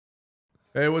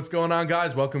Hey, what's going on,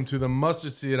 guys? Welcome to the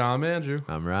Mustard Seed. I'm Andrew.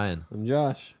 I'm Ryan. I'm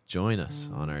Josh. Join us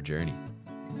on our journey.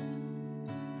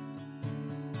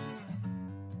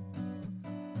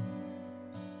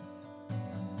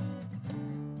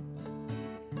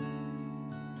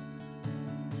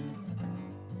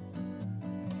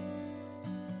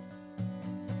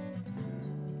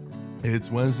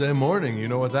 It's Wednesday morning. You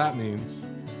know what that means.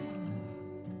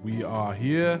 We are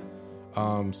here.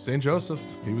 St. Joseph,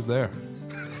 he was there.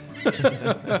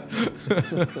 Yeah.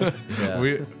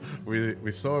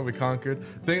 We saw it, we conquered.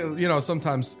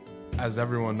 Sometimes, as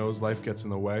everyone knows, life gets in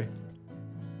the way.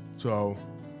 So,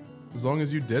 as long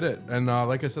as you did it. And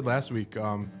like I said last week,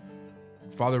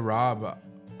 Father Rob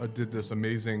did this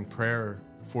amazing prayer,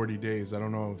 40 days. I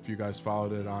don't know if you guys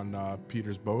followed it on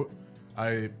Peter's boat.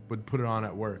 I would put it on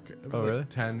at work. It was really?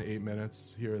 8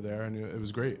 minutes here or there, and it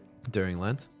was great. During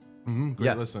Lent? Great.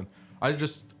 Yes. Listen,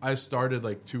 I started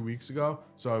like 2 weeks ago,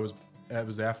 so it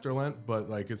was after Lent, but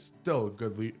like it's still a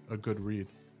good read.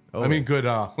 Oh, I mean, good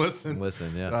listen.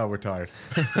 Listen, yeah. Oh, we're tired.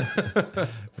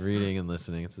 Reading and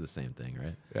listening, it's the same thing,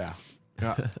 right?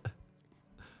 Yeah.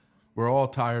 We're all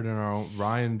tired in our own.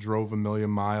 Ryan drove 1,000,000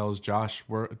 miles. Josh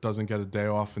doesn't get a day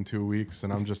off in 2 weeks,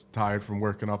 and I'm just tired from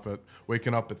waking up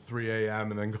at 3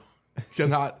 a.m. and then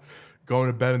not going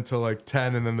to bed until like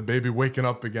 10, and then the baby waking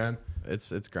up again.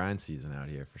 It's grind season out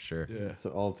here for sure. Yeah.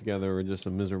 So all together, we're just a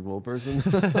miserable person.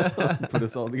 Put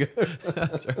us all together.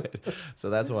 That's right. So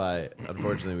that's why,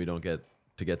 unfortunately, we don't get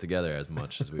together as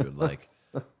much as we would like.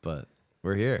 But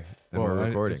we're here and we're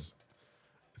recording.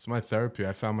 It's my therapy.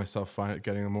 I found myself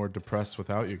getting more depressed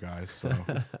without you guys. So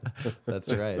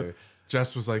That's right.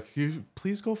 Jess was like, "You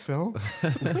please go film.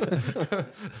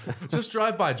 Just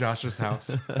drive by Josh's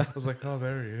house." I was like, "Oh,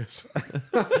 there he is."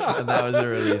 And that was a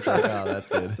release. Like, oh, that's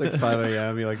good. It's like 5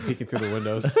 a.m. You're like peeking through the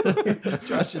windows.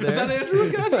 Josh, you Is that there? Andrew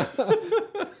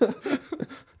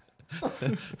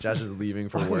again? Josh is leaving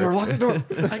for Lock the door, work. lock the door.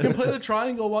 I can play the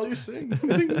triangle while you sing.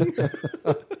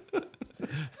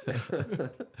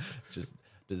 Just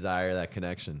desire that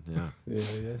connection. Yeah.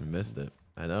 Yeah. I missed it.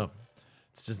 I know.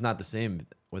 It's just not the same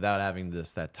without having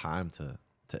that time to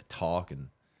talk and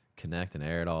connect and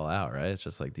air it all out, right? It's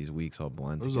just like these weeks all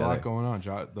blend There's together. a lot going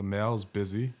on. The mail's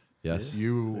busy. Yes.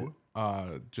 You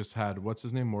just had, what's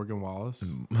his name? Morgan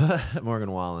Wallace.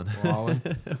 Morgan Wallen. Wallen.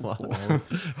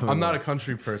 I'm not a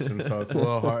country person, so it's a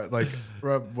little hard. Like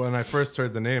when I first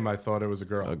heard the name, I thought it was a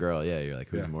girl. A girl, yeah. You're like,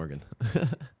 who's Yeah. Morgan?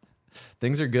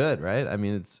 Things are good, right? I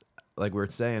mean, it's like we're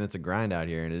saying, it's a grind out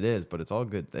here, and it is, but it's all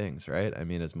good things, right? I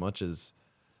mean, as much as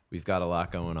we've got a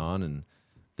lot going on, and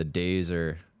the days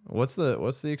are what's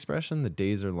the expression? The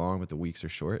days are long, but the weeks are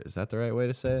short. Is that the right way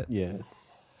to say it? Yes.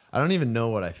 I don't even know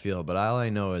what I feel, but all I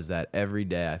know is that every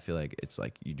day I feel like it's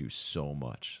like you do so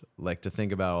much. Like to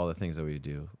think about all the things that we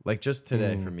do. Like just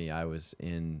today for me, I was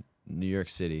in New York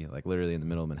City, like literally in the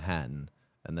middle of Manhattan,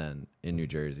 and then in New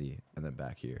Jersey, and then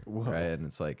back here. Whoa. Right? And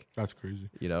it's like, That's crazy.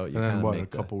 you know, you And then kind of a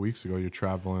couple weeks ago, you're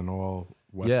traveling all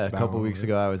westbound. Yeah, a couple weeks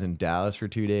ago I was in Dallas for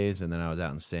 2 days, and then I was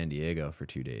out in San Diego for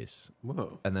 2 days.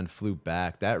 Whoa. And then flew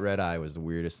back. That red eye was the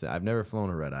weirdest thing. I've never flown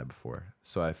a red eye before.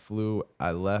 So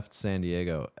I left San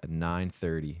Diego at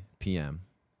 9:30 p.m.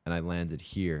 and I landed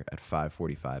here at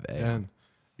 5:45 a.m. And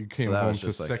you came So that home was to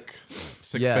just like-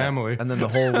 sick family. And then the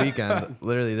whole weekend,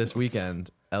 literally this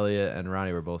weekend, Elliot and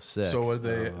Ronnie were both sick. So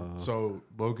so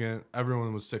Logan,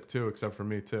 everyone was sick too, except for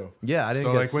me too. Yeah, I didn't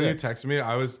So get like when you sick. texted me,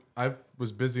 I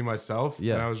was busy myself.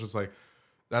 Yeah. And I was just like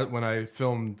that when I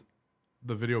filmed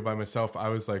the video by myself, I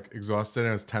was like exhausted, and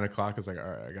it was 10 o'clock. I was like, all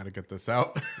right, I gotta get this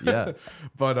out. Yeah.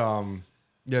 But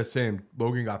yeah, same.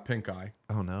 Logan got pink eye.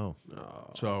 Oh no.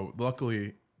 So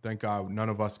luckily, thank God, none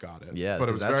of us got it. Yeah, but it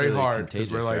 'cause was that's very really hard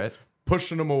because we're contagious, like right?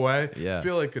 pushing him away. Yeah. I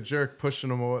feel like a jerk pushing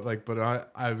him away. Like, but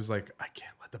I was like, I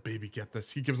can't let the baby get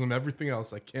this. He gives him everything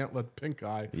else. I can't let pink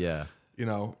eye. Yeah. You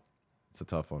know. It's a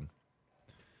tough one.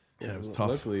 Yeah, it was Well, tough.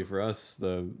 Luckily for us,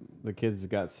 the kids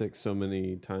got sick so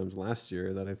many times last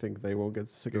year that I think they won't get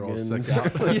sick They're all again. sick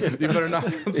out. You better knock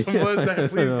on some wood, then,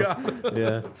 please God.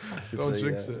 Yeah. Don't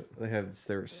jinx it.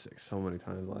 They were sick so many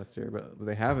times last year, but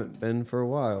they haven't been for a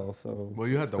while. So Well,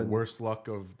 you had it's the been- worst luck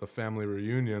of the family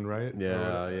reunion, right?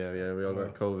 Yeah. We all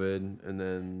got COVID, and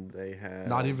then they had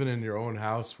Not even in your own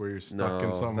house where you're stuck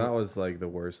in some. That was like the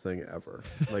worst thing ever.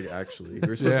 Like actually, we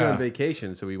were supposed to go Yeah. on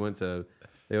vacation, so we went to.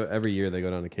 Every year they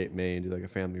go down to Cape May and do like a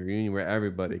family reunion where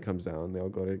everybody comes down. They all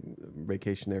go to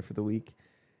vacation there for the week.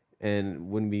 And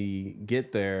when we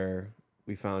get there,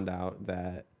 we found out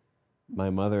that my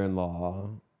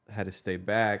mother-in-law had to stay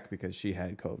back because she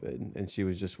had COVID, and she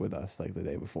was just with us like the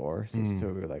day before. So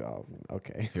we were like, oh,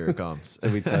 okay. Here it comes. So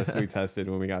we tested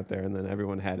when we got there, and then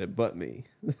everyone had it but me.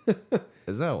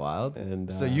 Isn't that wild?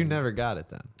 And so you never got it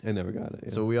then. I never got it. Yeah.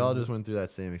 So we all just went through that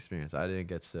same experience. I didn't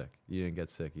get sick. You didn't get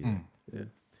sick either.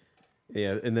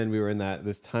 Yeah, and then we were in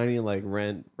this tiny like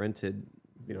rented,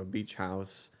 beach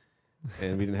house,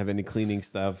 and we didn't have any cleaning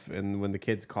stuff. And when the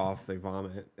kids cough, they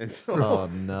vomit. And so Oh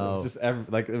it no! was just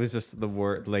it was just the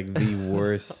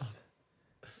worst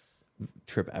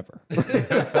trip ever.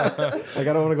 I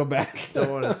don't want to go back.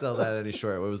 Don't want to sell that any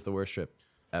short. What was the worst trip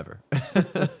ever?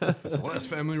 It's the last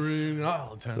family reunion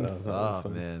I'll attend. So that was Oh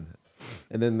fun. man!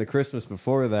 And then the Christmas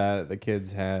before that, the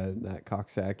kids had that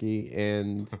coxsackie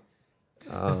and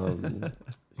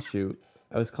shoot,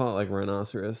 I was calling it like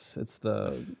rhinoceros. It's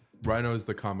the Rhino is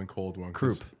the common cold one.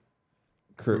 Croup.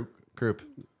 croup. Croup.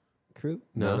 Croup?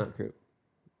 No. No, not croup.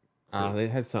 They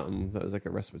had something that was like a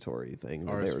respiratory thing.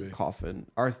 That they were RSV. coughing.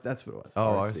 That's what it was.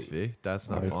 Oh, RSV. That's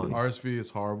not RSV. fun. RSV is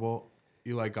horrible.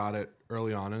 Eli got it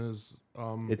early on in his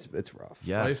It's rough.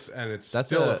 Yes. life, and it's That's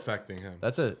still a- affecting him.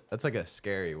 That's like a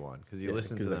scary one because you Yeah,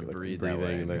 listen to 'cause them like breathe that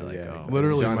way, and you're like, oh. exactly.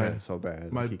 Literally, John my- had it so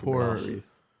bad. my Like, he could poor- barely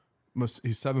breathe.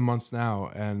 He's 7 months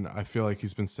now, and I feel like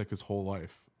he's been sick his whole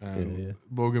life. And Yeah.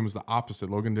 Logan was the opposite.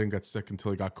 Logan didn't get sick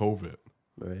until he got COVID.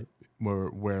 Right.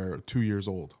 We're 2 years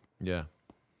old. Yeah.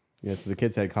 Yeah. So the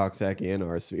kids had coxsackie and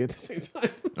RSV at the same time.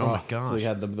 Oh my So gosh. they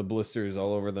had the blisters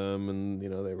all over them, and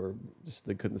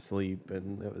they couldn't sleep,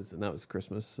 and that was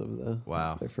Christmas of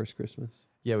their first Christmas.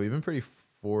 Yeah, we've been pretty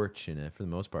fortunate for the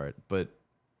most part, but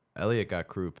Elliot got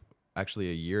croup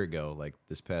actually a year ago, like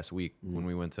this past week when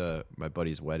we went to my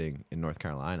buddy's wedding in North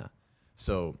Carolina.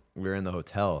 So we were in the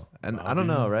hotel, and I don't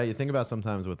know, right? You think about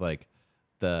sometimes with like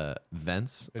the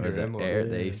vents In or your the in-law. air,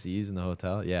 the Yeah. ACs in the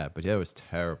hotel. Yeah, but yeah, it was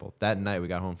terrible. That night we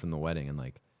got home from the wedding, and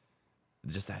like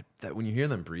just that when you hear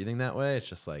them breathing that way, it's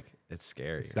just like it's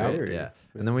scary. It's right? scary. Yeah.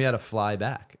 And then we had to fly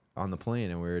back on the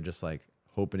plane, and we were just like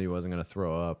hoping he wasn't gonna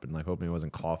throw up, and like hoping he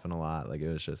wasn't coughing a lot. Like it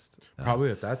was just Probably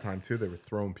at that time too, they were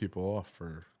throwing people off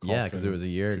for yeah, because it was a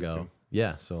year ago.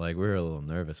 Yeah, so like we were a little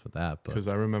nervous with that, but Because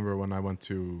I remember when I went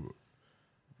to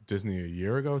Disney a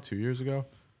year ago, 2 years ago,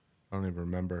 I don't even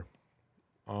remember.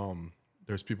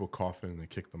 There's people coughing and they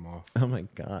kicked them off. oh my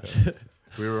gosh,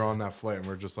 We were on that flight and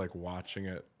we're just like watching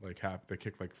it like happen. They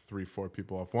kicked like 3-4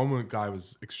 people off. One guy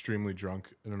was extremely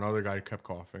drunk and another guy kept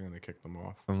coughing and they kicked them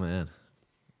off. oh man,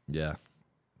 yeah.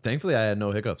 Thankfully, I had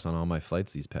no hiccups on all my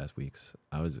flights these past weeks.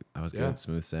 I was Yeah. good,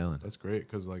 smooth sailing. That's great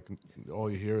because like all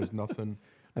you hear is nothing.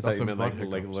 I thought you nothing meant but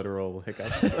like hiccups. literal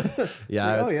hiccups. Yeah,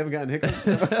 I was- You haven't gotten hiccups.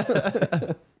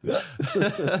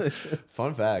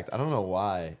 Fun fact, I don't know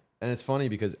why. And it's funny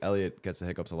because Elliot gets the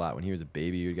hiccups a lot. When he was a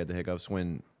baby, he would get the hiccups.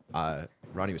 When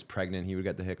Ronnie was pregnant, he would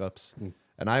get the hiccups.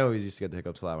 And I always used to get the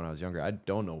hiccups a lot when I was younger. I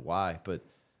don't know why, but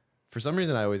for some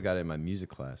reason, I always got it in my music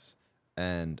class.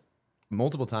 And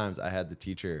multiple times I had the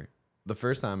teacher, the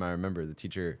first time I remember, the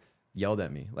teacher yelled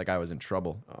at me like I was in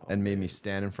trouble and made me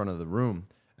stand in front of the room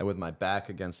and with my back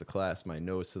against the class, my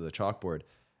nose to the chalkboard.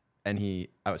 And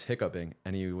I was hiccuping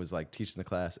and he was like teaching the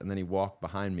class. And then he walked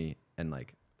behind me and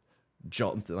like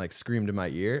jumped and like screamed in my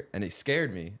ear and it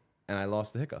scared me and I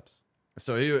lost the hiccups.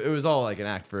 So it was all like an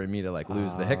act for me to like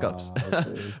lose the hiccups.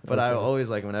 But I always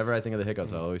like, whenever I think of the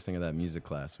hiccups, I always think of that music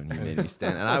class when he made me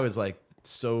stand. And I was like,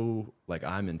 so like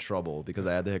I'm in trouble because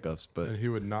I had the hiccups, but And he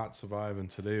would not survive in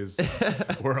today's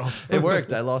world. it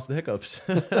worked. I lost the hiccups.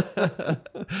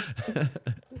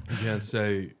 You can't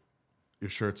say your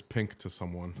shirt's pink to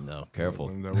someone No, careful.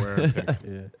 when they're wearing pink.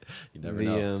 Yeah. You never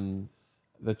know.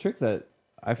 The trick that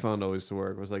I found always to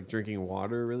work was like drinking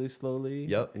water really slowly.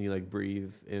 Yep. And you like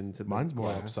breathe into the Mine's more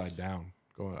glass. upside down.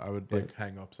 I would like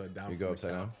hang upside down. You from go the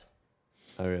upside down?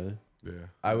 Oh really? Yeah.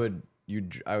 I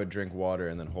would drink water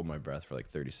and then hold my breath for like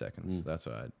 30 seconds. That's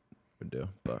what I would do.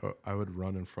 But I would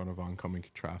run in front of oncoming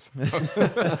traffic.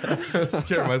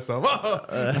 Scare myself.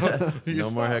 You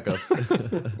no more stop. hiccups.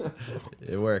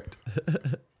 It worked.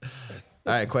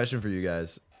 All right, question for you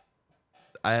guys.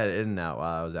 I had In-N-Out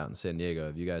while I was out in San Diego.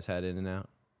 Have you guys had In-N-Out?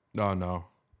 No.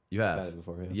 You I've had have? it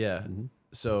before. Yeah.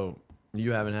 So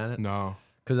you haven't had it? No.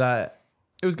 Because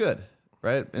it was good,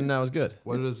 right? And that was good.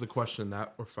 What is the question?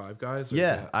 That or Five Guys? Or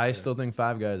Yeah, that? I still think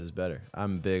Five Guys is better.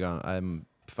 I'm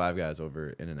Five Guys over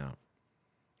In-N-Out.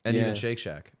 And Yeah. even Shake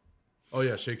Shack. Oh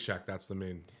yeah, Shake Shack. That's the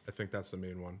main. I think that's the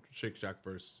main one. Shake Shack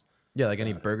versus. Yeah, like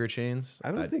any burger chains.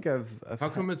 I don't think I've How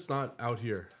come it's not out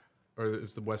here, or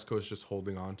is the West Coast just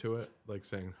holding on to it, like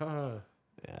saying, "Ha,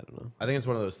 Yeah, I don't know. I think it's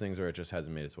one of those things where it just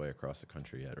hasn't made its way across the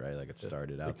country yet, right? Like it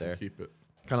started we out can there. keep it."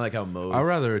 Kind of like how Moe's. I'd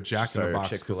rather a Jack in started the Box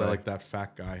because I Chick-fil-A. like that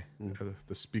fat guy,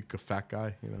 the speak of fat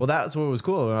guy. You know? Well, that's what was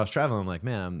cool when I was traveling. I'm like,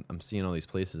 man, I'm seeing all these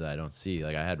places that I don't see.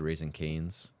 Like I had Raising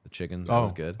Cane's, the chicken. That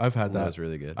was good. I've had that. That was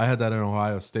really good. I had that in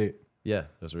Ohio State. Yeah,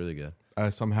 that was really good. I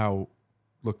somehow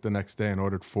looked the next day and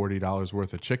ordered $40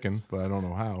 worth of chicken, but I don't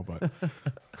know how. But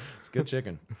It's good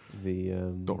chicken. The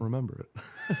don't remember it.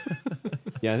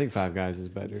 yeah, I think Five Guys is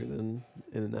better than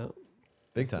In and Out.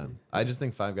 Big time. I just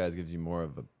think Five Guys gives you more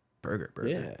of a burger.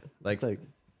 Yeah, Like, it's like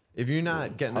if you're not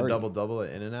it's getting a hearty. double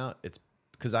at In-N-Out, it's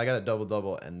because I got a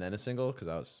double and then a single because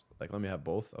I was like, let me have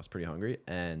both. I was pretty hungry.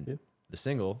 And Yeah. the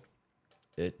single,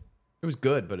 it was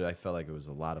good, but I felt like it was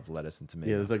a lot of lettuce and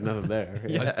tomato. yeah, there's like nothing there.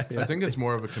 Yeah. I think it's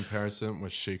more of a comparison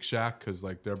with Shake Shack because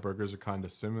like their burgers are kind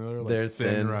of similar. Like They're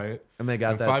thin, thin. right? And they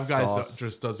got And that Five Guys sauce.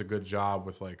 just does a good job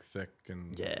with like thick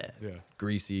and Yeah. yeah,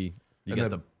 Greasy. You And get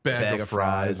the the bag bag of of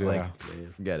fries. fries, Like, yeah.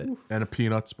 forget it. and a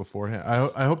peanuts beforehand.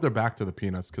 I hope they're back to the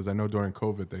peanuts because I know during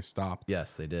COVID they stopped.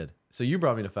 Yes, they did. So you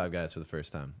brought me to Five Guys for the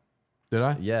first time. Did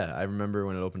I? Yeah, I remember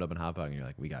when it opened up in Hot Dog, and you're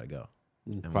like, we got to go.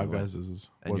 And we Five went. Guys is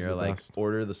And was you're the like, best.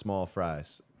 order the small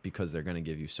fries because they're going to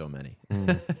give you so many.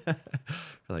 Mm. We're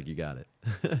like, you got it.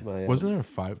 Wasn't there a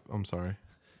five? I'm sorry.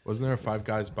 Wasn't there a Five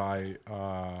Guys by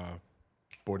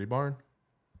Bordy Barn?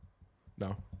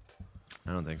 No,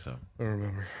 I don't think so. I don't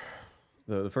remember.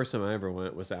 The first time I ever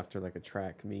went was after like a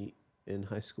track meet in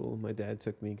high school. My dad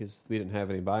took me because we didn't have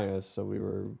any by us, so we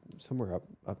were somewhere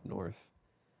up north,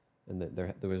 and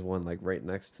there was one like right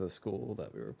next to the school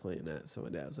that we were playing at. So my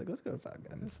dad was like, "Let's go to Five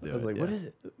Guys." Let's do I was it, like, "What yeah. is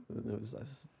it?" And it was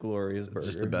this glorious burger. It's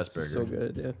just the best It's so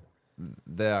burger. good, yeah,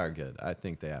 They are good. I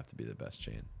think they have to be the best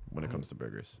chain when it comes to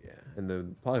burgers. yeah, and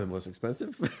then probably the most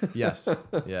expensive. Yes.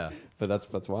 Yeah. But that's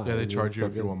why. Yeah, I they mean, charge it's you so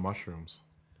if you good. want mushrooms.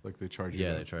 Like they charge you.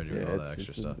 Yeah, to- they charge you Yeah, with all that it's,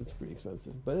 extra stuff. it's pretty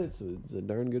expensive, but it's a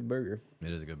darn good burger.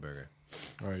 It is a good burger.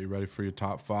 All right, you ready for your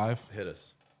top five? Hit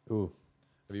us. Ooh.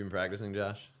 Have you been practicing,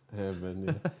 Josh? I have been.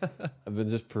 Yeah. I've been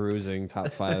just perusing top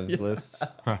five lists.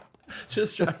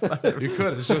 Just try. You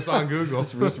could. It's just on Google.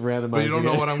 Just randomizing. But you don't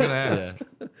know it. what I'm gonna Yeah. ask.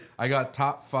 I got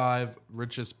top five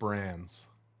richest brands.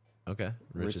 Okay.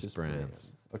 Richest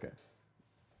brands. Okay.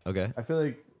 Okay. I feel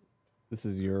like this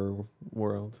is your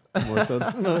world more so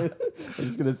than mine. I'm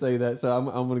just gonna say that. So I'm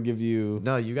gonna give you.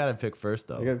 No, you got to pick first,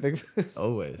 though. I gotta pick first.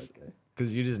 Always. Okay.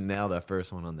 Because you just nail that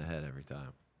first one on the head every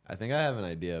time. I think I have an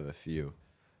idea of a few.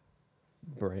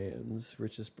 Brands,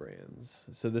 richest brands.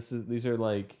 So these are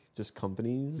like just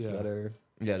companies Yeah. that are.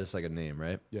 Yeah, just like a name,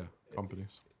 right? Yeah,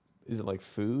 companies. Is it like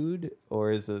food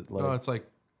or is it like No, it's like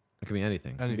It could be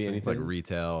anything. anything. anything. Like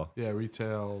retail. Yeah,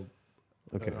 retail,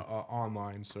 okay?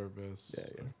 online service. Yeah,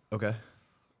 yeah. Okay.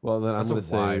 Well, then That's I'm a gonna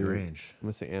say wide range. I'm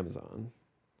gonna say Amazon.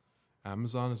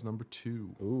 Amazon is number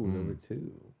 2. Ooh, number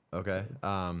 2. Okay.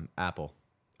 Apple.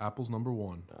 Apple's number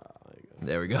 1.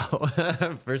 There we go.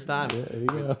 First time. Yeah, there you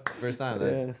go. First time.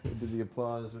 Yeah, That's, we did the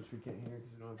applause, which we can't hear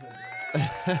because we don't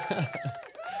have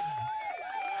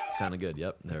sounded good.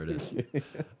 Yep. There it is.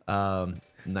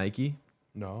 Nike.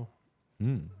 No,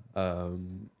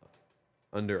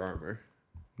 Under Armour,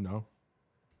 no.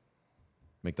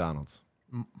 McDonald's.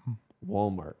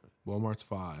 Walmart. Walmart's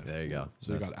 5. There you go.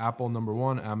 So you That's got Apple number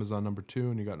 1, Amazon number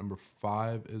 2, and you got number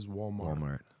 5 is Walmart.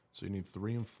 Walmart. So you need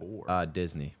 3 and 4.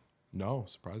 Disney. No,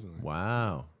 surprisingly.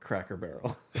 Wow. Cracker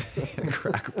Barrel.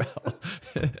 Cracker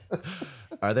Barrel.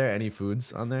 Are there any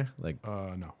foods on there? Like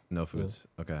No. no foods.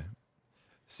 Okay.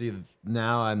 See,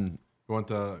 now I'm You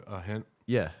want a hint?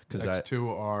 yeah, because Next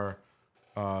 2 are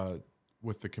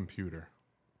with the computer.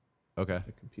 okay.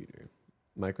 The computer.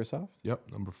 Microsoft. Yep,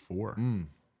 number 4.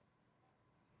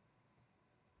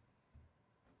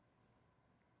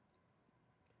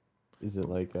 Is it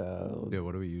like Yeah,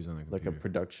 what do we use on a like computer? a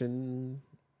production?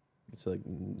 It's like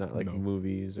not like No.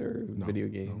 movies or No, video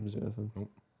no. games or nothing.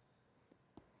 Nope.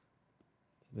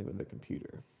 Something with the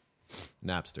computer.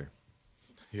 Napster.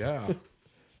 Yeah,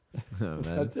 Oh, man.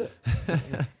 That's it.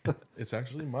 it's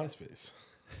actually MySpace.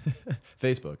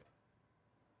 Facebook.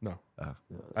 No, Oh.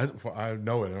 I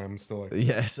know it, and I'm still like,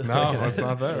 Yes. no, it's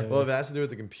not there. Well, if it has to do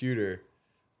with the computer,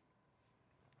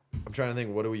 I'm trying to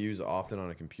think. What do we use often on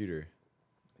a computer?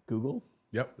 Google.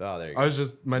 Yep. Oh, there you I go. was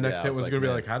just my next Yeah, I hit was was like, gonna be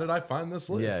man. like, how did I find this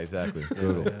list? Yeah, exactly.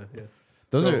 Google. Yeah.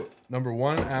 Those So, are number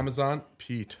 1, Amazon.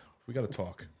 Pete, we got to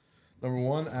talk. Number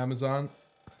 1, Amazon.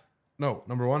 No,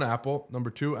 number 1, Apple. Number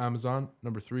 2, Amazon.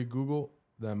 Number 3, Google.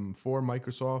 Then 4,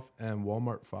 Microsoft, and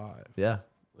Walmart 5. yeah.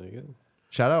 There you go.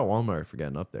 Shout out Walmart for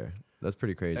getting up there. That's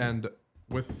pretty crazy. And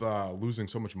with losing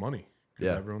so much money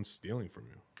because Yeah. everyone's stealing from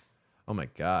you. oh my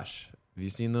gosh, have you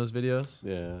seen those videos?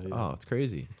 Yeah. Oh, it's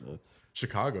crazy. That's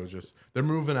Chicago they're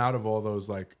moving out of all those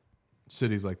like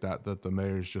cities like that the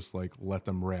mayors just like let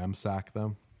them ramsack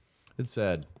them. It's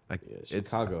sad. Yeah,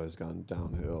 Chicago has gone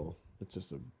downhill. It's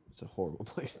just it's a horrible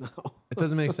place now. It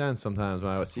doesn't make sense sometimes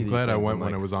when I see I'm these glad I things, went I'm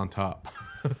when like, it was on top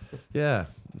Yeah,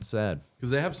 it's sad. because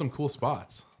they have some cool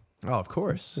spots. Oh, of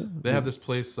course. They have this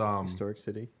place. Historic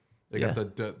city. They Yeah.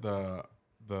 got the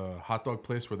hot dog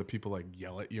place where the people like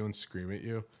yell at you and scream at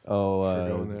you, Oh, For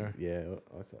going there. Yeah,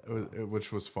 what's that?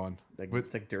 which was fun. Like, But-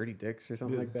 it's like Dirty Dicks or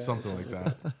something like that. Something like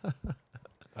that.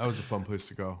 That was a fun place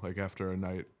to go. Like after a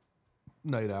night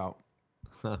out.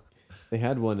 They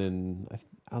had one in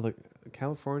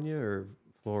California or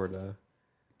Florida,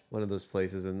 one of those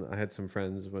places, and I had some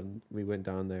friends when we went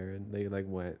down there, and they like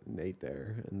went and ate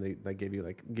there, and they like give you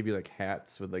like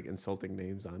hats with like insulting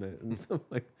names on it and stuff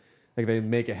like they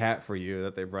make a hat for you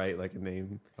that they write like a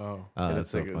name. Oh, Oh, And that's it's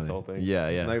so like funny. insulting. Yeah,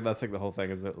 yeah. Like that's like the whole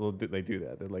thing is that they do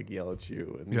that. They like yell at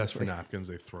you and yes, for like, napkins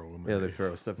they throw them. yeah, they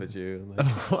throw stuff at you.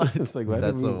 And like, it's like why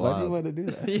That's do so you wild. want to do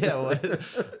that? Yeah,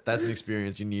 what? That's an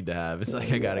experience you need to have. It's like,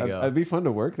 I gotta go. It'd be fun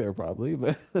to work there probably,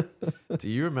 but Do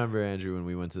you remember, Andrew, when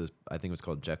we went to this, I think it was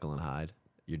called Jekyll and Hyde?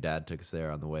 Your dad took us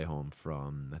there on the way home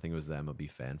from, I think it was the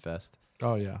MLB Fan Fest.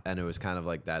 Oh yeah. And it was kind of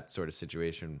like that sort of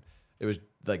situation. It was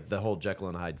like the whole Jekyll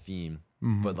and Hyde theme,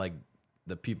 but like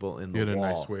the people in the You had a wall.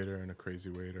 nice waiter and a crazy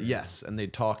waiter. Yes, and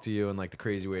they'd talk to you, and like the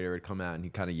crazy waiter would come out and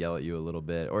he'd kind of yell at you a little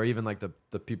bit, or even like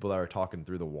the people that were talking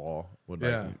through the wall would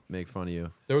like Yeah. make fun of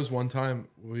you. There was one time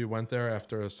we went there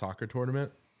after a soccer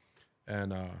tournament,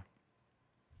 and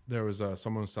there was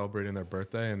someone was celebrating their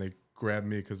birthday, and they grabbed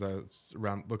me because I was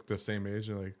looked the same age,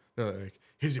 and they're like,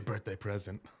 "Here's your birthday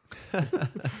present," and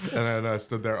then I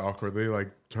stood there awkwardly,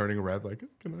 like turning red, like,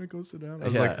 "Can I go sit down?" I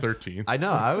was Yeah. like 13. I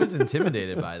know, I was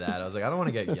intimidated by that. I was like, I don't want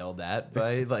to get yelled at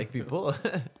by like people.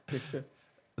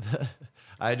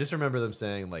 I just remember them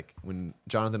saying like when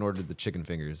Jonathan ordered the chicken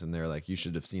fingers, and they're like, "You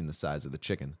should have seen the size of the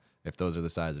chicken. If those are the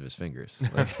size of his fingers."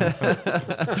 Like,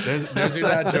 There's your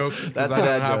dad joke. That's Because I my don't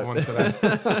dad have joke. one today.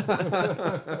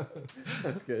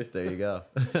 that's good. there you go.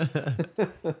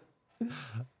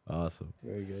 Awesome.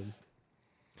 Very good.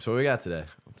 So what we got today?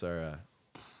 What's our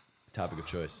topic of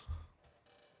choice?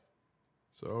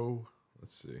 So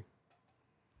let's see.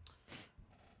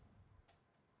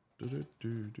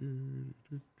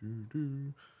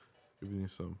 Giving you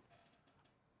some.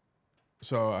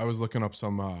 So I was looking up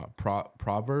some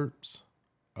proverbs,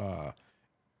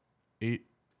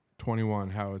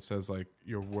 8:21. How it says like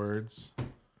your words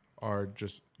are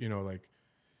just like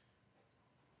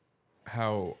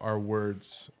how our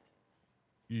words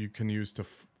you can use to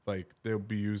like they'll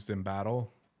be used in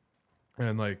battle,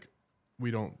 and like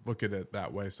we don't look at it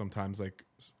that way sometimes. Like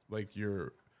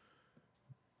your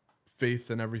faith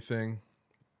and everything.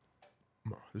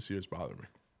 Oh, this year's bothering me.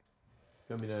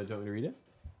 Do you want me to read it?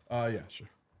 Yeah, sure.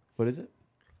 What is it?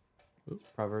 Oop. It's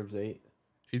Proverbs 8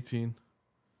 18,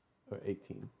 or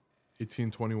 18.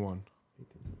 18:21.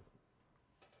 18.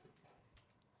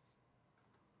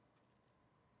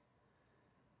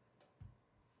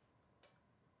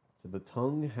 So the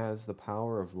tongue has the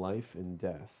power of life and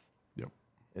death. Yep.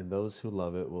 And those who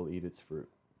love it will eat its fruit.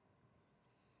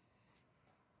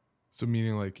 So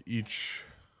meaning like you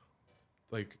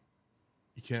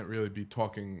can't really be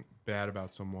talking bad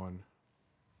about someone.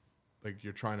 Like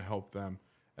you're trying to help them,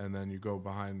 and then you go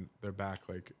behind their back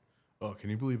like, "Oh,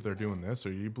 can you believe they're doing this?"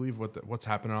 Or you believe what's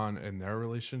happening on in their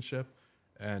relationship,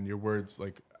 and your words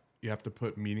like you have to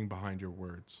put meaning behind your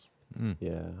words.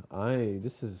 Yeah,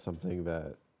 this is something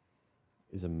that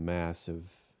is a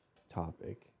massive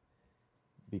topic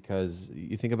because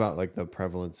you think about like the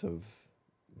prevalence of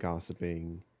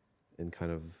gossiping and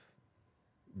kind of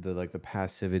the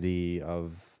passivity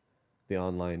of the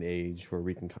online age where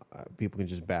people can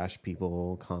just bash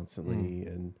people constantly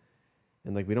and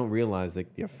like we don't realize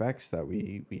like the effects that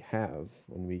we have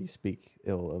when we speak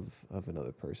ill of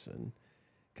another person.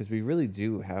 Because we really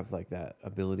do have like that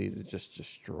ability to just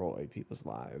destroy people's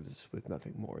lives with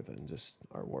nothing more than just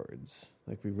our words.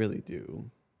 Like we really do.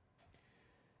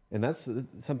 And that's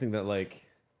something that like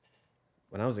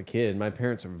when I was a kid, my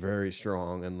parents were very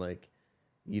strong and like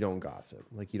you don't gossip.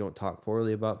 Like you don't talk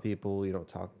poorly about people. You don't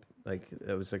talk like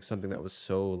it was like something that was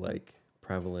so like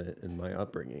prevalent in my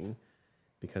upbringing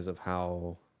because of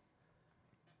how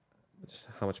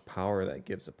much power that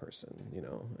gives a person,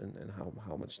 and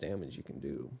how much damage you can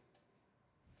do.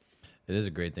 It is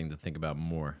a great thing to think about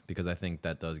more because I think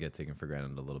that does get taken for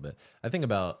granted a little bit. I think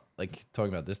about like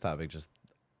talking about this topic, just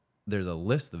there's a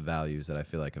list of values that I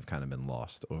feel like have kind of been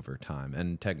lost over time,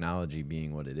 and technology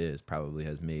being what it is probably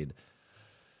has made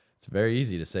it's very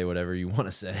easy to say whatever you want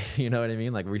to say. You know what I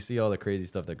mean? Like we see all the crazy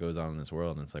stuff that goes on in this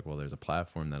world, and it's like, well, there's a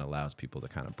platform that allows people to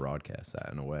kind of broadcast that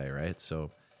in a way, right?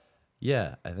 So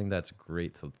Yeah, I think that's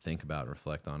great to think about and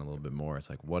reflect on a little bit more. It's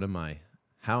like,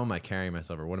 how am I carrying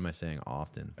myself, or what am I saying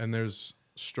often? And there's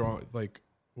strong, like,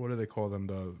 what do they call them?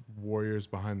 The warriors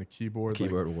behind the keyboard.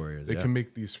 Keyboard warriors. They Yeah. can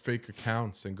make these fake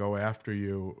accounts and go after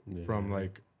you from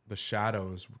like the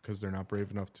shadows because they're not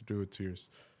brave enough to do it to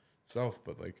yourself.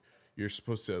 But like, you're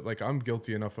supposed to, like, I'm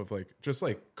guilty enough of like just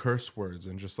like curse words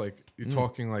and just like you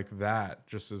talking like that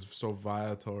just is so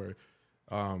violatory.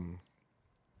 And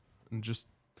just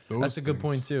those That's a good things.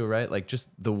 point too, right? Like just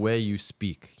the way you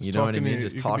speak. Just You know what I talking to mean? your-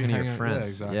 Just you could be talking to your hanging- yeah,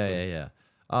 friends. exactly. Yeah.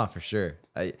 Oh, for sure.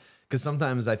 Because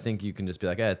sometimes I think you can just be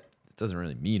like, it doesn't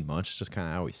really mean much. It's just kind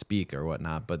of how we speak or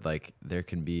whatnot. But like there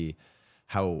can be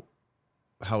how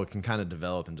it can kind of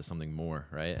develop into something more,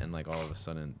 right? And like all of a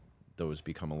sudden those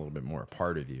become a little bit more a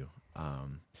part of you.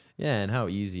 And how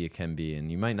easy it can be.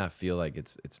 And you might not feel like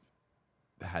it's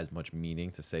has much meaning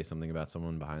to say something about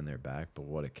someone behind their back, but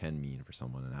what it can mean for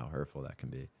someone and how hurtful that can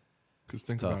be. Because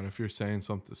think tough. about it, if you're saying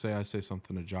something, say I say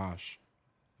something to Josh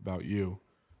about you,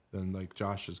 then like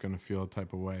Josh is gonna feel a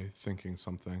type of way thinking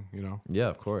something, you know? Yeah,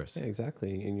 of course. Yeah,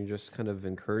 exactly. And you're just kind of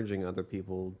encouraging other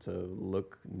people to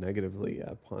look negatively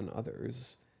upon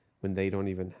others when they don't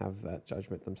even have that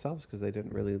judgment themselves because they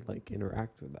didn't really like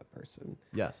interact with that person.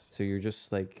 Yes. So you're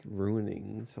just like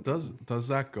ruining something. Does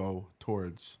that go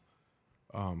towards,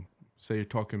 say you're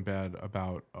talking bad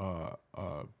about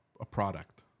a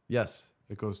product? Yes.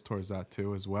 It goes towards that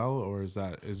too as well, or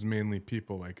is mainly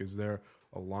people? Like, is there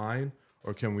a line,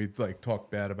 or can we like talk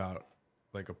bad about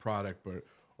like a product, but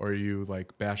or are you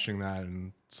like bashing that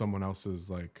and someone else's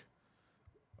like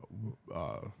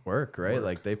Work, right? Work.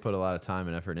 Like they put a lot of time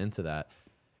and effort into that.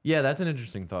 Yeah, that's an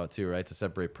interesting thought too, right? To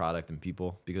separate product and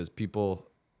people, because people,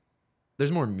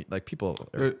 there's more like people.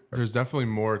 there's definitely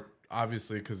more,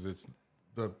 obviously, because it's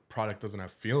the product doesn't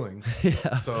have feelings.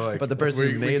 Yeah. So like, But the person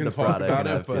we who made can the talk product about can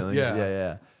it, have but feelings.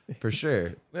 Yeah, for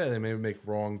sure. Yeah, they may make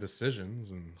wrong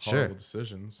decisions and Sure. horrible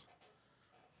decisions.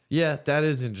 Yeah, that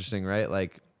is interesting, right?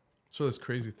 Like, So this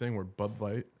crazy thing where Bud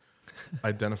Light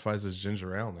identifies as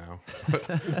ginger ale now.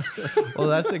 well,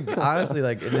 that's honestly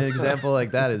like an example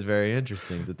like that is very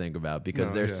interesting to think about because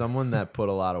No, there's yeah. someone that put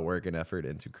a lot of work and effort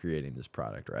into creating this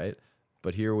product, right?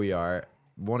 But here we are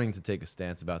wanting to take a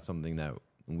stance about something that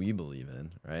we believe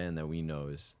in, right? And that we know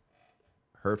is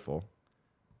hurtful.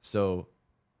 So,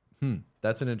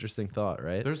 that's an interesting thought,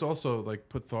 right? There's also like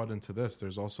put thought into this.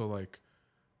 There's also like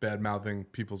bad mouthing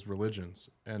people's religions,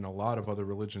 and a lot of other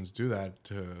religions do that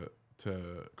to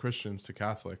Christians, to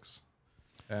Catholics,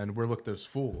 and we're looked as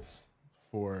fools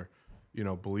for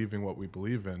believing what we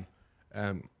believe in,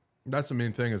 and that's the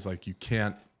main thing is like you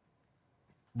can't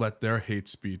let their hate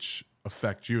speech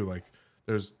affect you. Like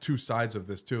there's two sides of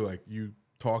this too, like you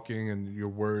talking and your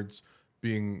words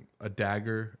being a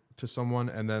dagger to someone,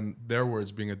 and then their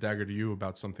words being a dagger to you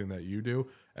about something that you do.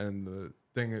 And the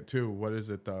thing too, what is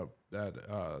it,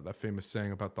 that famous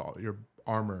saying about your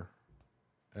armor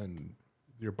and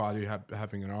your body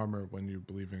having an armor when you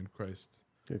believe in Christ?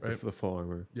 Like Right. the full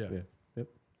armor. Yeah. Yep.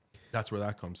 That's where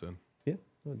that comes in. Yeah.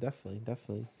 No,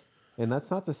 definitely. And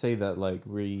that's not to say that like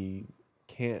we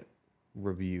can't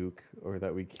rebuke or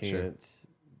that we can't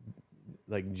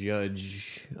like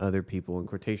judge other people in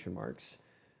quotation marks.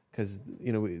 Because,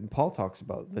 Paul talks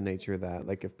about the nature of that.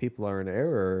 Like if people are in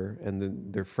error and then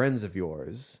they're friends of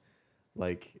yours,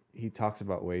 like he talks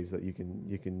about ways that you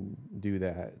can do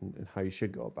that and how you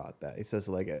should go about that. He says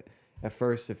like at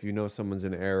first, if you know someone's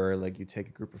in error, like you take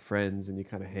a group of friends and you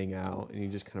kind of hang out and you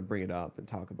just kind of bring it up and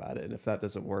talk about it. And if that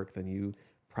doesn't work, then you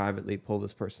privately pull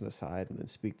this person aside and then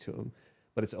speak to them.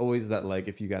 But it's always that like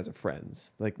if you guys are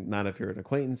friends, like not if you're an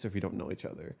acquaintance or if you don't know each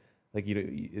other. Like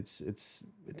it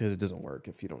doesn't work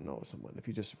if you don't know someone. If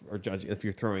you just are judging, if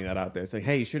you're throwing that out there, it's like,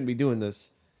 hey, you shouldn't be doing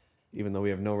this, even though we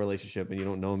have no relationship and you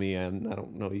don't know me and I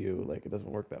don't know you. Like it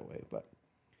doesn't work that way. But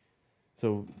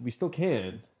so we still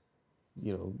can,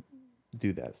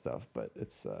 do that stuff. But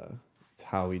it's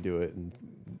how we do it and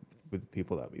with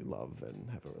people that we love and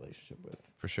have a relationship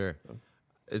with. For sure. So.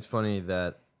 It's funny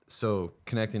that, so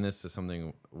connecting this to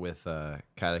something with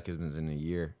Catechisms in a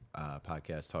Year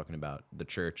podcast, talking about the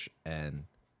church and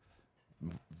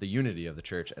the unity of the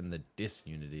church and the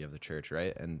disunity of the church,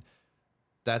 right? And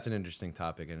that's an interesting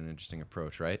topic and an interesting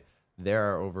approach, right? There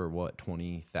are over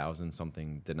 20,000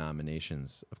 something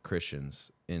denominations of Christians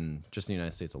in just the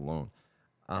United States alone.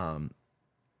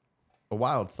 A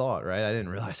wild thought, right? I didn't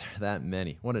realize there were that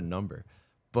many. What a number.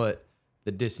 But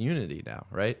the disunity now,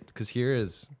 right? Because here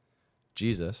is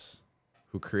Jesus,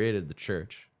 who created the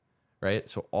church, right?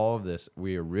 So all of this,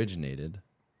 we originated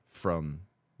from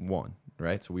one,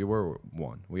 right? So we were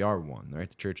one. We are one, right?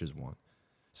 The church is one.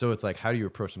 So it's like, how do you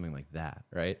approach something like that,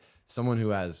 right? Someone who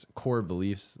has core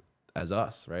beliefs as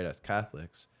us, right, as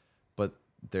Catholics, but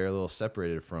they're a little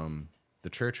separated from the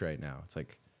church right now. It's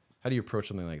like, how do you approach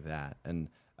something like that? And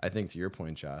I think to your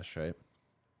point, Josh, right?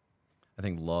 I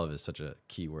think love is such a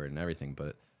key word in everything,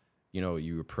 but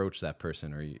you approach that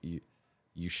person, or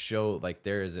you show, like,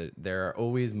 there are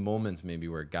always moments maybe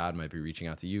where God might be reaching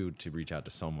out to you to reach out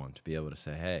to someone, to be able to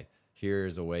say, hey,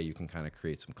 here's a way you can kind of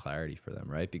create some clarity for them,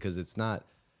 right? Because it's not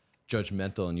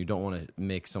judgmental, and you don't want to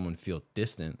make someone feel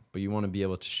distant, but you want to be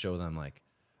able to show them like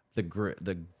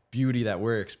the beauty that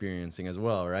we're experiencing as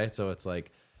well, right? So it's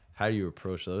like, how do you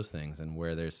approach those things, and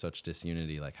where there's such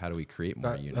disunity, like how do we create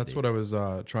more unity? That's what I was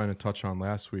trying to touch on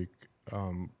last week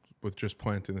with just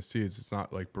planting the seeds. It's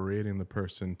not like berating the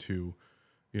person to,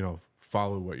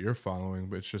 follow what you're following,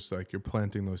 but it's just like you're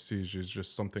planting those seeds. It's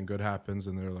just something good happens,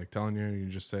 and they're like telling you, and you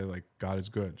just say like, God is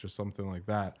good, just something like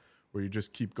that, where you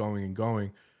just keep going and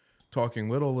going, talking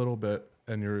little bit,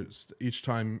 and you're each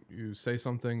time you say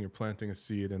something, you're planting a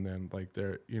seed, and then like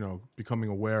they're becoming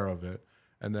aware of it,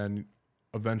 and then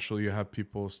eventually you have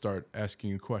people start asking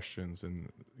you questions and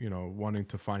wanting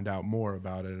to find out more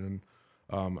about it. And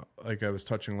like I was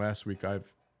touching last week,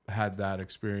 I've had that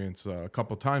experience a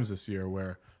couple times this year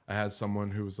where I had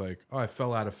someone who was like, oh, I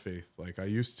fell out of faith, like I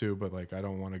used to, but like I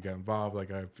don't want to get involved,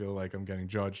 like I feel like I'm getting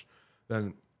judged.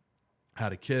 Then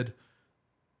had a kid,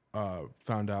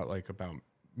 found out like about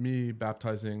me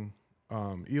baptizing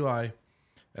Eli,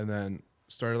 and then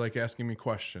started like asking me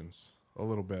questions a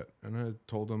little bit, and I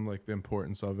told him like the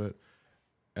importance of it,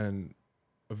 and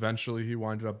eventually he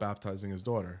winded up baptizing his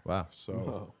daughter. Wow.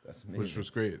 So that's amazing. which was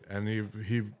great. And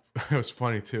he it was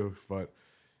funny too, but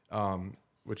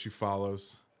which he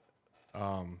follows.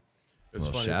 It's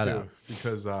Well, funny shout too out.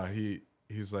 because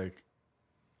he's like,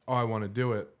 oh, I want to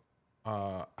do it.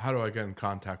 How do I get in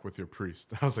contact with your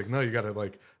priest? I was like, no, you got to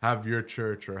like have your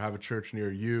church or have a church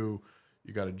near you.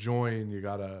 You got to join. You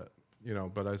got to,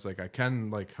 but I was like, I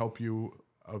can like help you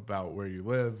about where you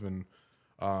live, and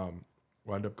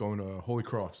wound up going to Holy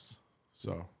Cross.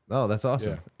 So, Oh, that's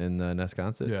awesome. Yeah. In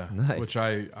Nesconset? yeah, Nice. which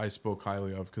I spoke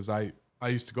highly of because I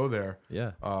used to go there.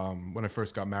 Yeah. When I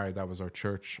first got married, that was our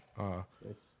church.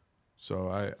 Nice. So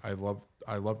I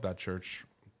love that church,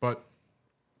 but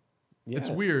Yeah. it's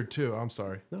weird too. I'm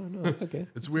sorry. No, it's okay.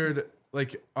 It's weird.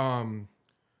 Like, you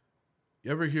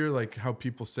ever hear like how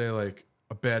people say like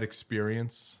a bad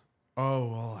experience? Oh,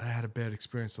 well, I had a bad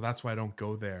experience, so that's why I don't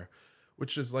go there.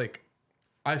 Which is like,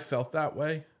 I felt that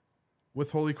way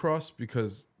with Holy Cross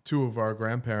because two of our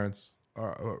grandparents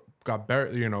got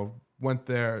buried, went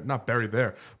there, not buried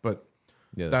there, but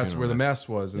Yeah, that's where the funeral mass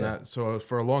was. And Yeah. that, so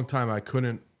for a long time, I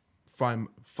couldn't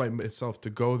fight myself to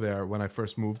go there when I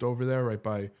first moved over there, right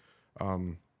by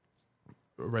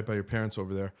your parents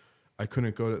over there. I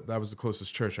couldn't go to, that was the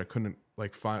closest church. I couldn't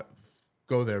like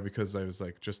go there because I was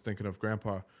like just thinking of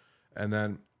grandpa. And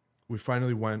then we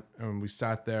finally went and we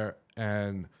sat there,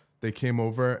 and they came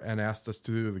over and asked us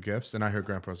to do the gifts. And I heard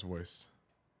grandpa's voice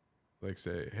like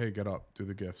say, hey, get up, do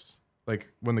the gifts. Like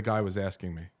when the guy was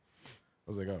asking me, I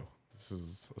was like, oh, this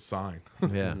is a sign.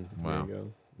 Yeah. Wow. There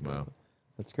you go. Wow.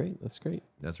 That's great. That's great.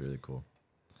 That's really cool.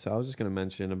 So I was just going to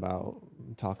mention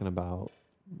talking about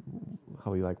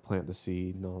how we like plant the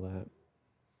seed and all that.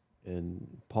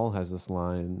 And Paul has this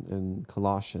line in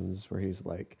Colossians where he's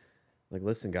like,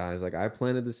 listen, guys, like I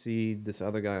planted the seed, this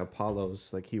other guy,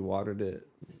 Apollos, like he watered it,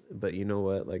 but you know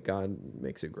what? Like God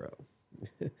makes it grow.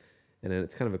 And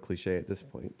it's kind of a cliche at this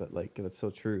point, but like that's so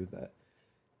true that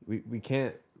we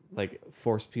can't like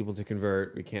force people to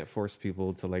convert. We can't force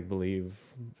people to like believe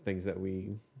things that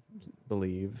we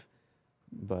believe,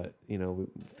 but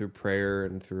through prayer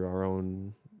and through our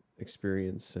own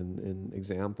experience and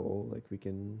example, like we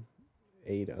can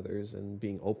aid others and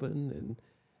being open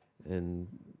and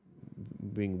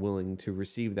being willing to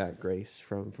receive that grace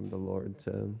from the Lord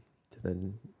to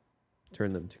then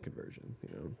turn them to conversion,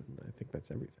 and I think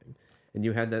that's everything. And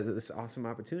you had this awesome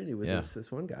opportunity with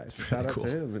this one guy. So shout out Cool. to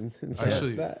him and shout out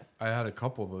Actually, to that. I had a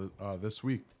couple this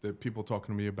week that people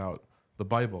talking to me about the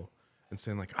Bible and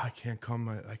saying like, I can't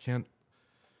I can't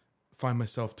find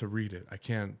myself to read it. I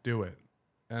can't do it.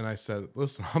 And I said,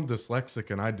 listen, I'm dyslexic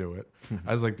and I do it.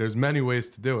 I was like, there's many ways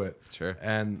to do it. Sure.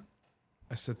 And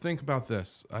I said, think about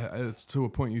this. It's to a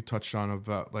point you touched on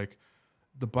about like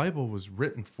the Bible was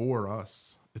written for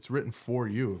us. It's written for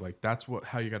you. Like that's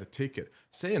how you got to take it.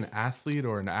 Say an athlete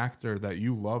or an actor that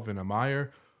you love and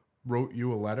admire wrote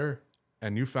you a letter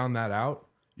and you found that out,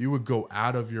 you would go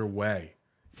out of your way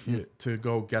to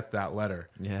go get that letter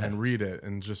and read it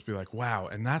and just be like, wow.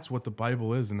 And that's what the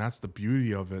Bible is. And that's the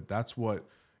beauty of it. That's what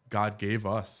God gave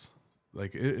us.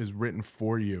 Like it is written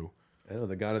for you. I know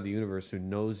the God of the universe who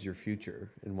knows your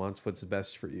future and wants what's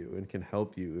best for you and can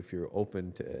help you if you're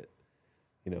open to it,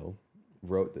 you know,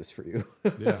 wrote this for you.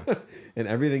 Yeah. And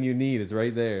everything you need is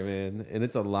right there, man. And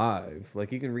it's alive.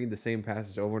 Like you can read the same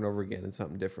passage over and over again and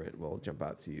something different will jump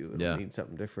out to you. It'll mean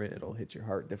something different. It'll hit your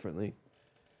heart differently.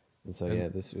 And so,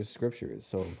 this scripture is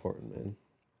so important, man.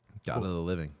 God of the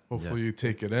living. Hopefully you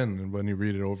take it in, and when you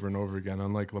read it over and over again,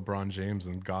 unlike LeBron James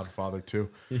and Godfather too.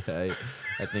 Yeah,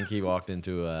 I think he walked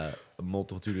into a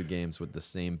multitude of games with the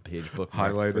same page book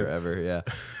Highlighted forever. Yeah,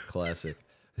 classic.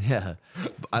 Yeah,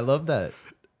 I love that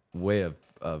way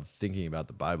of thinking about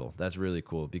the Bible. That's really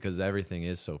cool because everything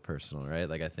is so personal, right?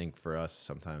 Like I think for us,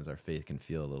 sometimes our faith can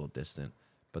feel a little distant,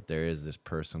 but there is this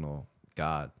personal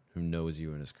God who knows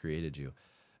you and has created you.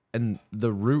 And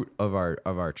the root of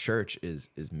our church is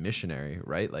missionary,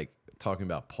 right? Like talking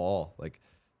about Paul, like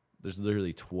there's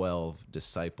literally 12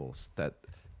 disciples that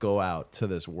go out to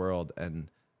this world, and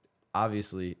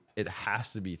obviously it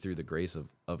has to be through the grace of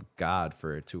God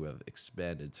for it to have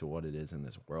expanded to what it is in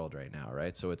this world right now,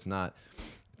 right? So it's not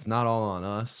all on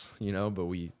us, you know, but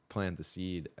we plant the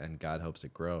seed and God helps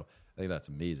it grow. I think that's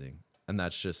amazing. And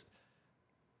that's just,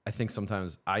 I think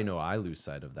sometimes I know I lose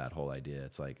sight of that whole idea.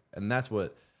 It's like, and that's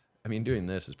what, I mean, doing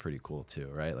this is pretty cool too,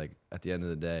 right? Like at the end of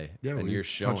the day, and you're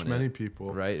showing touch many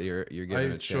people, right? You're giving I a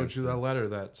chance. showed you that letter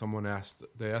that someone asked.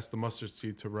 They asked the mustard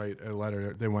seed to write a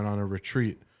letter. They went on a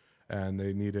retreat, and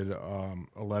they needed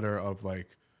a letter of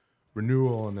like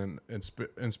renewal and then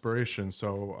inspiration.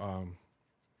 So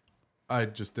I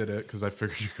just did it because I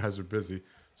figured you guys were busy.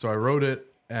 So I wrote it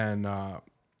and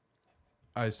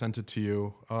I sent it to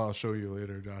you. I'll show you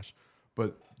later, Josh.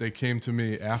 But they came to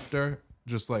me after,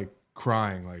 just like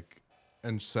crying, like,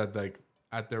 and said like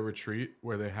at their retreat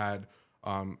where they had,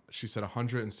 she said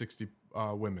 160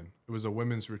 women. It was a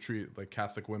women's retreat, like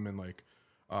Catholic women, like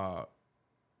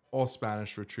all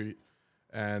Spanish retreat,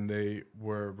 and they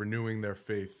were renewing their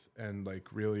faith and like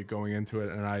really going into it.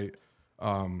 And I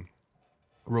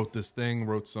wrote this thing,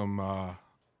 wrote some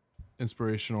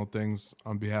inspirational things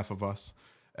on behalf of us,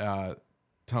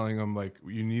 telling them like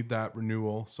you need that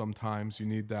renewal sometimes. You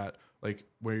need that, like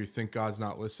where you think God's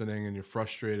not listening and you're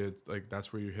frustrated, like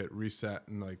that's where you hit reset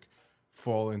and like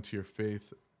fall into your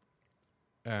faith.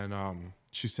 And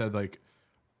she said like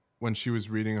when she was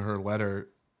reading her letter,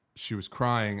 she was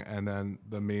crying, and then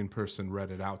the main person read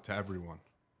it out to everyone.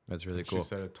 That's really And cool. She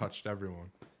said it touched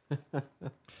everyone.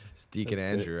 It's Deacon That's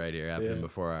Andrew right here happening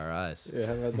before our eyes. Yeah,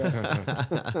 how about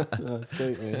that? No, that's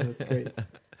great, man. That's great.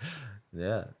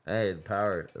 Yeah. Hey, it's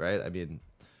power, right? I mean,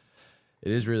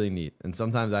 it is really neat. And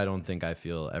sometimes I don't think I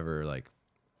feel ever like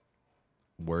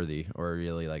worthy or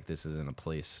really like this isn't a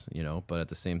place, you know, but at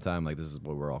the same time, like this is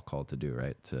what we're all called to do,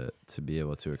 right? To be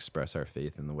able to express our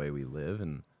faith in the way we live.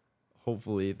 And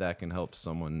hopefully that can help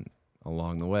someone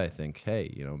along the way think,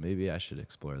 hey, you know, maybe I should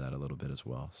explore that a little bit as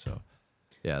well. So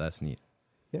yeah, that's neat.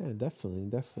 Yeah,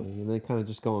 definitely. And then kind of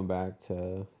just going back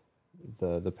to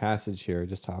the passage here,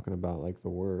 just talking about like the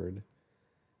word,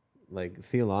 like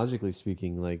theologically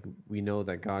speaking, like we know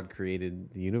that God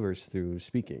created the universe through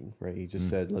speaking, right? He just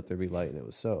said, let there be light, and it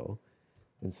was so.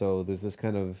 And so there's this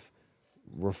kind of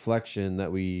reflection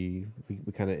that we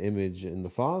kind of image in the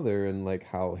Father, and like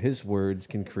how his words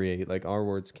can create, like our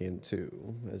words can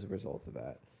too, as a result of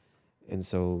that. And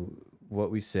so what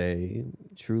we say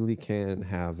truly can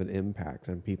have an impact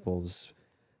on people's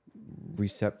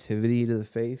receptivity to the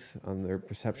faith, on their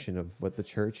perception of what the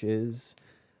church is,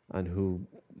 on who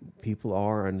people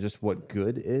are, on just what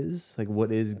good is, like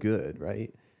what is good,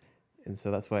 right? And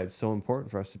so that's why it's so important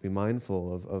for us to be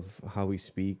mindful of how we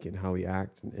speak and how we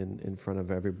act in front of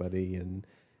everybody, and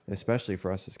especially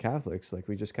for us as Catholics, like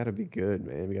we just got to be good,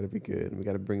 man. We got to be good, and we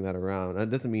got to bring that around. And it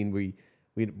doesn't mean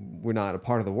we're not a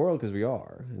part of the world, because we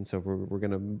are, and so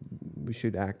we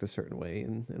should act a certain way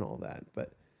and all that.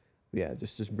 But yeah,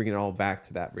 just bringing it all back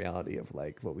to that reality of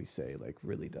like what we say like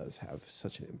really does have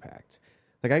such an impact.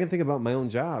 Like I can think about my own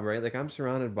job, right? Like I'm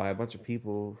surrounded by a bunch of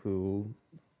people who,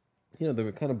 you know,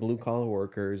 they're kind of blue collar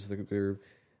workers. They're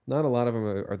not a lot of them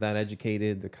are that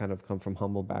educated. They kind of come from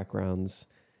humble backgrounds,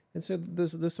 and so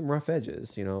there's some rough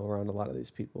edges, you know, around a lot of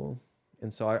these people.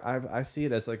 And so I see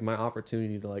it as like my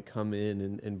opportunity to like come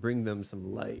in and bring them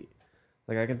some light.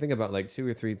 Like I can think about like 2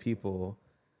 or 3 people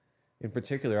in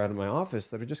particular out of my office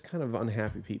that are just kind of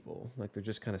unhappy people. Like they're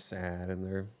just kind of sad,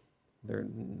 and they're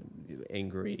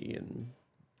angry,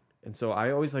 and so I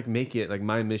always like make it like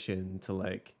my mission to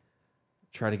like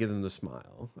try to get them to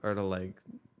smile, or to like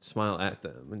smile at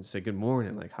them and say good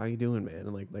morning, like how you doing, man,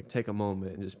 and like take a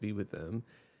moment and just be with them.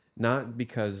 not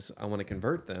because I want to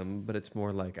convert them, but it's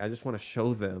more like I just want to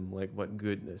show them like what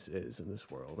goodness is in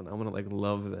this world, and I want to like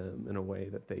love them in a way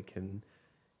that they can,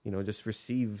 just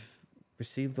receive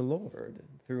the Lord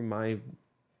through my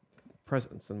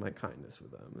presence and my kindness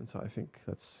with them. And so I think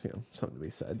that's something to be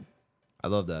said. I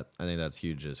love that. I think that's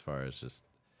huge as far as just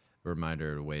a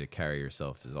reminder, a way to carry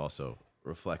yourself is also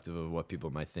reflective of what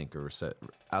people might think or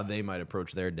how they might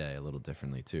approach their day a little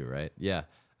differently too, right? Yeah.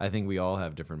 I think we all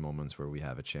have different moments where we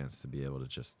have a chance to be able to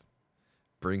just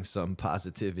bring some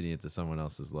positivity into someone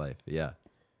else's life. Yeah.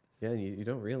 Yeah, and you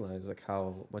don't realize like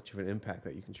how much of an impact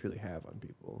that you can truly have on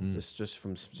people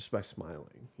just by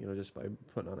smiling, just by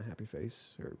putting on a happy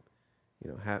face, or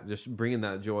just bringing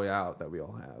that joy out that we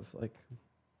all have. Like,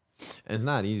 and it's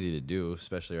not easy to do,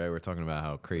 especially, right? We're talking about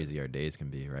how crazy our days can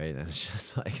be, right? And it's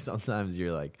just like sometimes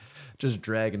you're like just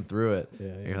dragging through it. Yeah.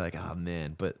 And you're like, oh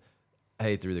man, but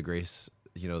hey, through the grace,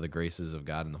 the graces of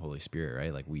God and the Holy Spirit,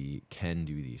 right? Like we can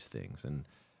do these things. And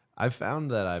I've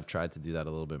found that I've tried to do that a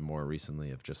little bit more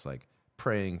recently, of just like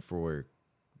praying for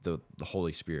the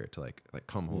Holy Spirit to like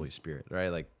come Holy Spirit, right?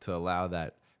 Like to allow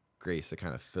that grace to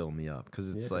kind of fill me up.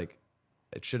 Cause it's like,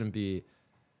 it shouldn't be,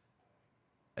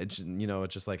 it's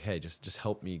just like, hey, just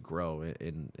help me grow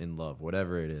in love,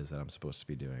 whatever it is that I'm supposed to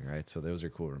be doing. Right. So those are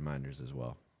cool reminders as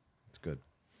well. It's good.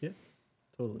 Yeah,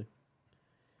 totally.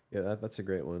 Yeah, that's a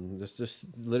great one. Just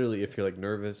literally, if you're like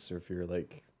nervous, or if you're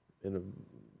like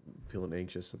feeling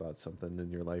anxious about something in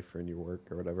your life or in your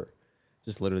work or whatever,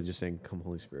 just literally just saying, "Come,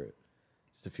 Holy Spirit,"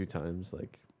 just a few times.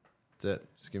 Like that's it.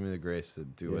 Just give me the grace to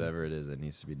do whatever it is that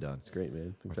needs to be done. It's great,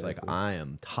 man. Exactly. It's like I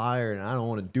am tired and I don't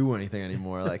want to do anything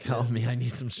anymore. Like help me, I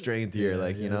need some strength here.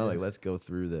 Like like let's go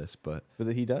through this. But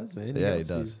he does, man. He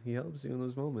does. He helps you in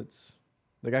those moments.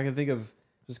 Like I can think of.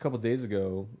 Just a couple of days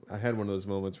ago, I had one of those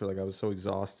moments where like I was so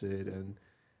exhausted, and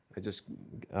I just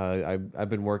I've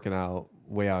been working out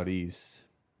way out east,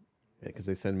 because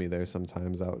they send me there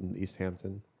sometimes out in East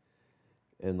Hampton,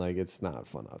 and like it's not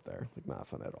fun out there, like not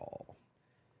fun at all.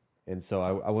 And so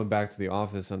I went back to the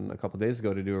office a couple of days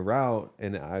ago to do a route,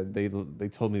 and they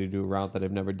told me to do a route that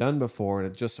I've never done before, and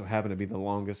it just so happened to be the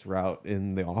longest route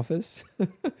in the office.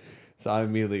 So I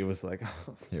immediately was like,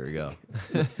 oh, here we go.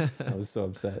 I was so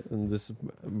upset and just,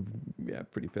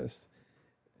 pretty pissed.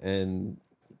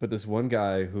 But this one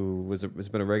guy who has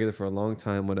been a regular for a long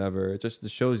time, whatever, it just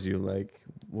shows you like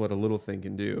what a little thing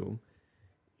can do.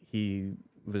 He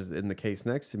was in the case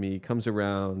next to me. He comes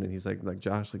around and he's like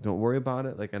Josh, like, don't worry about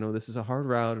it. Like, I know this is a hard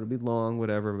route. It'll be long,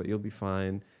 whatever, but you'll be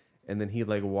fine. And then he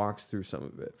like walks through some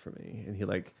of it for me, and he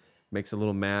like makes a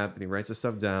little map and he writes the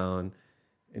stuff down.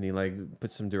 And he like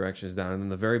puts some directions down, and in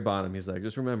the very bottom, he's like,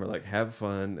 just remember, like, have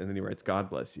fun. And then he writes, God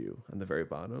bless you on the very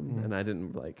bottom. And I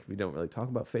didn't we don't really talk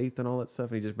about faith and all that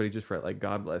stuff. And he just wrote like,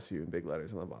 God bless you in big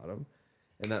letters on the bottom.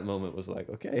 And that moment was like,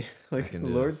 okay, like the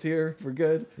Lord's here. We're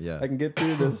good. Yeah. I can get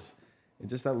through this. And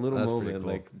just that little moment, cool.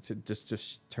 like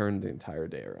just turned the entire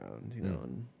day around,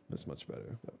 and it was much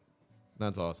better. But.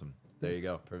 That's awesome. There you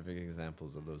go. Perfect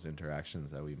examples of those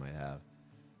interactions that we might have.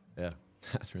 Yeah.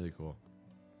 That's really cool.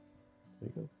 There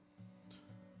you go.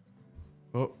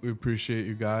 Well, we appreciate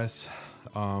you guys.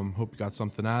 Hope you got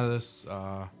something out of this.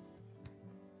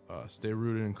 Stay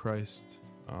rooted in Christ.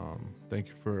 Thank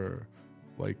you for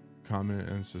comment,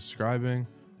 and subscribing.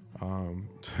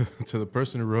 To the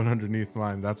person who wrote underneath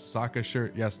mine, that's a Sokka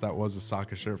shirt. Yes, that was a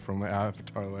Sokka shirt from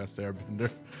Avatar: The Last Airbender.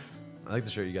 I like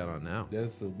the shirt you got on now. Yeah,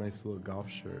 it's a nice little golf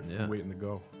shirt. Yeah. I'm waiting to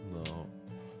go. Little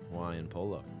Hawaiian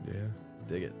polo. Yeah.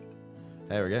 Dig it.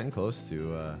 Hey, we're getting close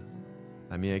to,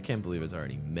 I can't believe it's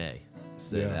already May to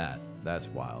say that. That's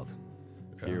wild.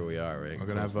 Yeah. Here we are, right? I'm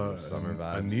going to have a summer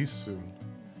vibes. A niece soon.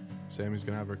 Sammy's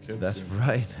going to have her kids That's soon.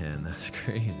 right, man. That's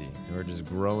crazy. We're just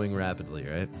growing rapidly,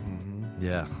 right? Mm-hmm.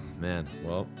 Yeah, man.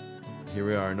 Well, here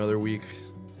we are, another week.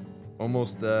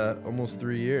 Almost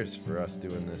 3 years for us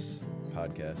doing this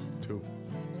podcast. 2.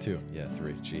 Yeah,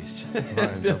 3. Jeez.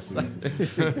 Feels like,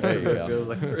 there you go. Feels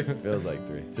like 3. Feels like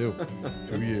 3. 2.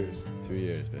 2 years. 2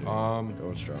 years, baby.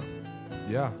 Going strong.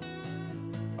 Yeah.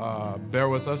 Bear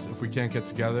with us if we can't get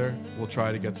together. We'll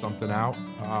try to get something out.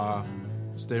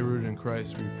 Stay rooted in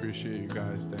Christ. We appreciate you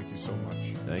guys. Thank you so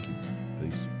much. Thank you.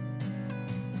 Peace.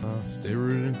 Stay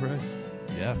rooted in Christ.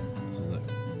 Yeah. This is it.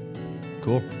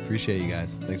 Cool. Appreciate you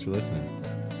guys. Thanks for listening.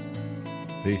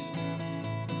 Peace.